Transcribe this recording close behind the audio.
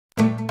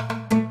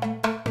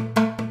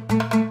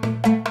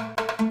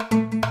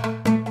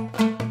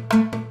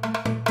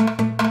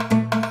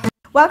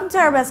Welcome to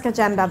Arabesque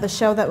Agenda, the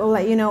show that will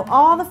let you know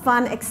all the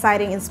fun,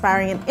 exciting,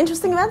 inspiring, and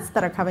interesting events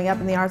that are coming up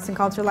in the arts and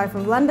culture life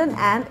of London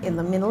and in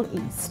the Middle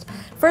East.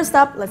 First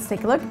up, let's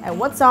take a look at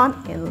what's on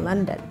in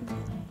London.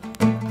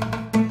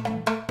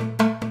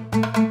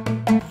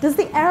 Does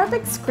the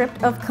Arabic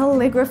script of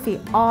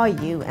calligraphy awe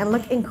you and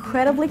look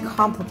incredibly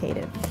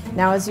complicated?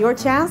 Now is your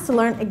chance to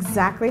learn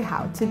exactly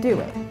how to do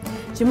it.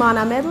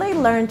 Joumana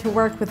Medlej learned to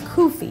work with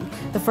Kufi,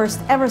 the first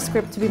ever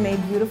script to be made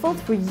beautiful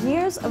through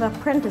years of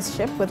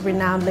apprenticeship with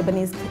renowned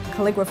Lebanese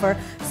calligrapher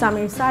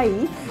Samir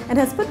Saei, and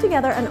has put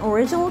together an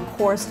original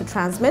course to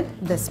transmit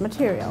this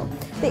material.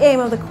 The aim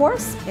of the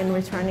course, in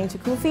returning to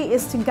Kufi,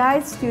 is to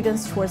guide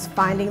students towards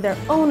finding their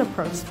own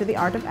approach to the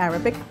art of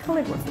Arabic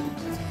calligraphy.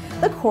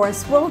 The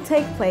course will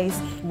take place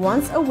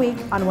once a week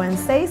on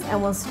Wednesdays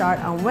and will start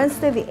on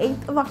Wednesday the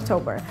 8th of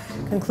October,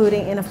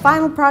 concluding in a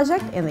final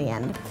project in the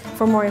end.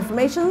 For more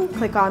information,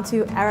 click on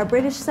to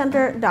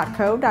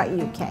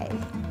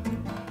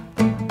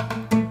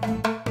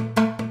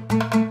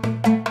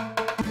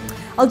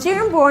arabritishcenter.co.uk.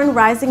 Algerian-born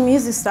rising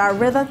music star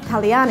Reda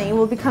Taliani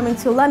will be coming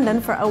to London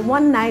for a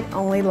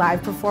one-night-only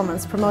live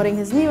performance promoting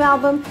his new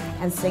album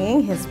and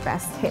singing his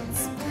best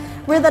hits.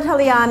 Reda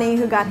Taliani,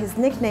 who got his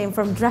nickname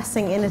from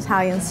dressing in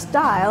Italian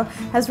style,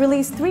 has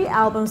released 3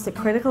 albums to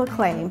critical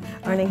acclaim,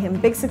 earning him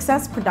big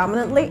success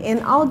predominantly in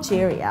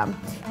Algeria.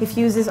 He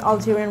fuses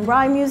Algerian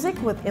rhyme music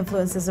with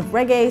influences of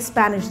reggae,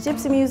 Spanish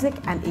gypsy music,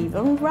 and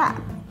even rap.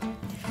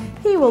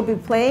 He will be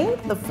playing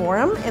the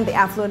Forum in the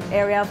affluent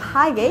area of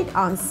Highgate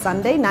on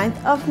Sunday,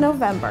 9th of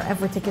November. And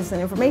for tickets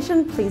and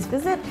information, please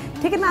visit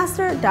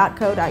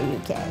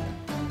ticketmaster.co.uk.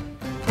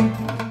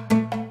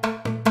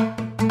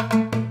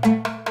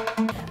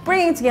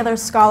 Bringing together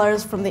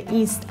scholars from the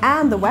East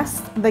and the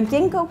West, the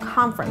Ginko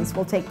Conference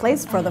will take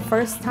place for the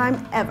first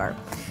time ever.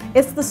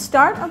 It's the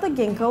start of the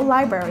Ginko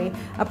Library,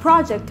 a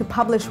project to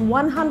publish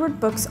 100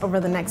 books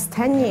over the next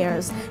 10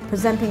 years,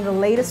 presenting the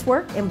latest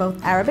work in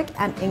both Arabic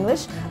and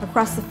English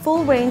across the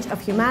full range of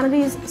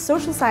humanities,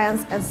 social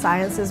science, and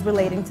sciences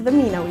relating to the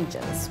MENA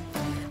regions.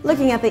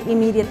 Looking at the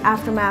immediate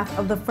aftermath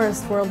of the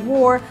First World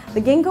War,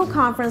 the Ginko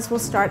Conference will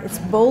start its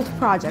bold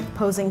project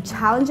posing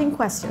challenging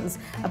questions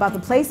about the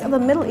place of the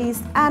Middle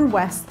East and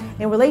West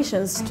in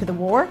relations to the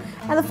war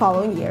and the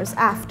following years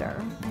after.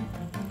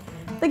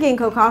 The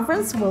Ginko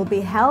Conference will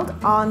be held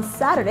on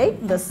Saturday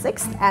the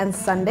 6th and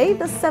Sunday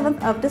the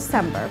 7th of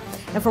December.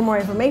 And for more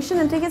information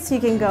and tickets, you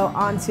can go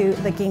on to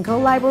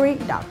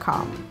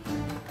theginkolibrary.com.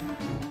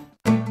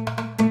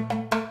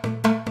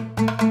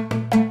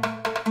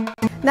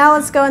 Now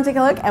let's go and take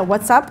a look at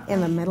what's up in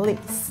the Middle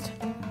East.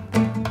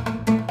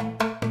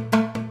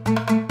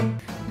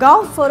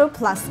 Gulf Photo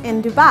Plus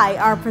in Dubai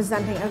are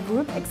presenting a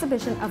group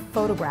exhibition of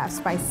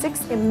photographs by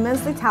 6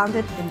 immensely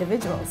talented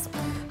individuals.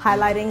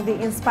 Highlighting the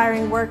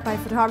inspiring work by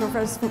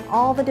photographers from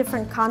all the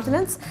different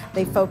continents,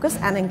 they focus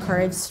and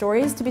encourage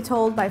stories to be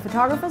told by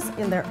photographers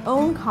in their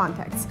own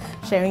context,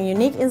 sharing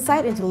unique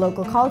insight into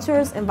local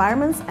cultures,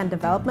 environments, and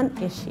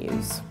development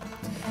issues.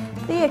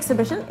 The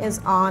exhibition is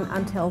on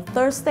until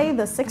Thursday,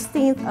 the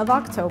 16th of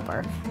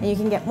October, and you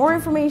can get more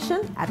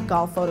information at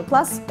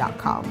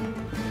gulfphotoplus.com.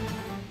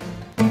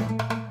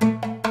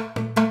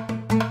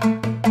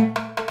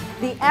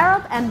 The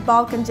Arab and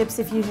Balkan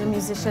gypsy fusion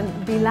musician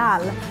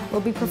Bilal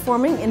will be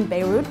performing in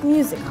Beirut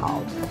Music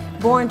Hall.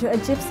 Born to a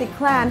gypsy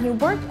clan, he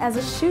worked as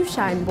a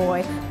shoeshine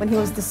boy when he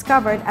was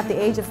discovered at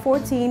the age of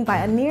 14 by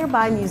a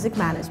nearby music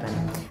management.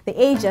 The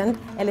agent,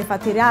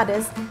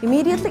 Elifatirades,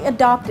 immediately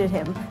adopted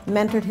him,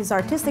 mentored his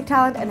artistic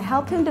talent, and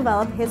helped him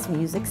develop his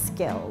music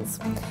skills.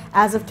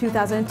 As of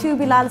 2002,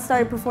 Bilal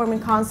started performing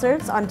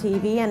concerts on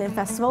TV and in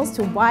festivals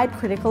to wide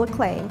critical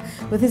acclaim,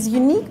 with his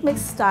unique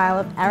mixed style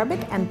of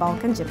Arabic and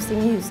Balkan gypsy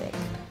music.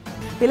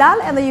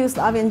 Bilal and the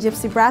Yugoslavian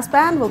Gypsy Brass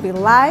Band will be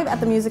live at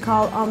the Music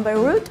Hall on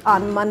Beirut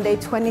on Monday,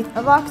 20th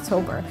of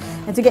October.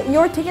 And to get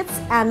your tickets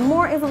and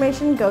more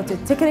information, go to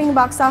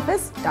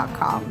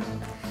ticketingboxoffice.com.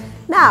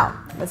 Now,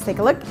 let's take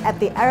a look at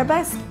the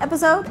Arabesque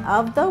episode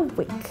of the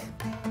week.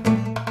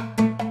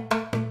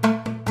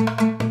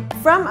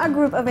 From a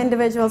group of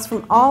individuals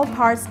from all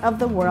parts of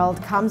the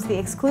world comes the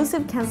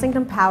exclusive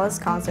Kensington Palace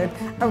concert,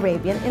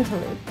 Arabian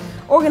Interlude.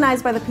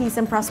 Organized by the Peace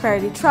and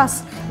Prosperity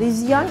Trust,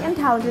 these young and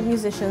talented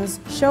musicians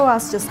show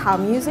us just how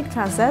music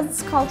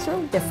transcends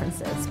cultural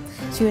differences.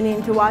 Tune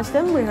in to watch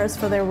them rehearse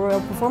for their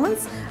royal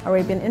performance,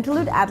 Arabian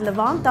Interlude, at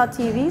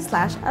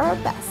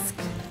levant.tv/arabesque.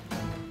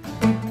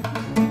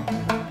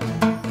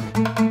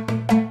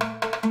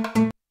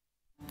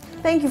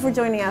 Thank you for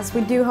joining us.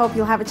 We do hope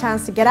you'll have a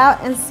chance to get out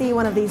and see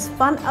one of these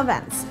fun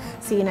events.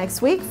 See you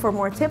next week for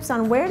more tips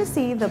on where to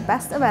see the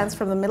best events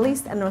from the Middle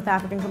East and North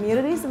African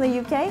communities in the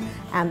UK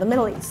and the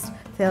Middle East.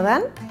 Till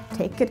then,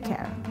 take good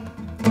care.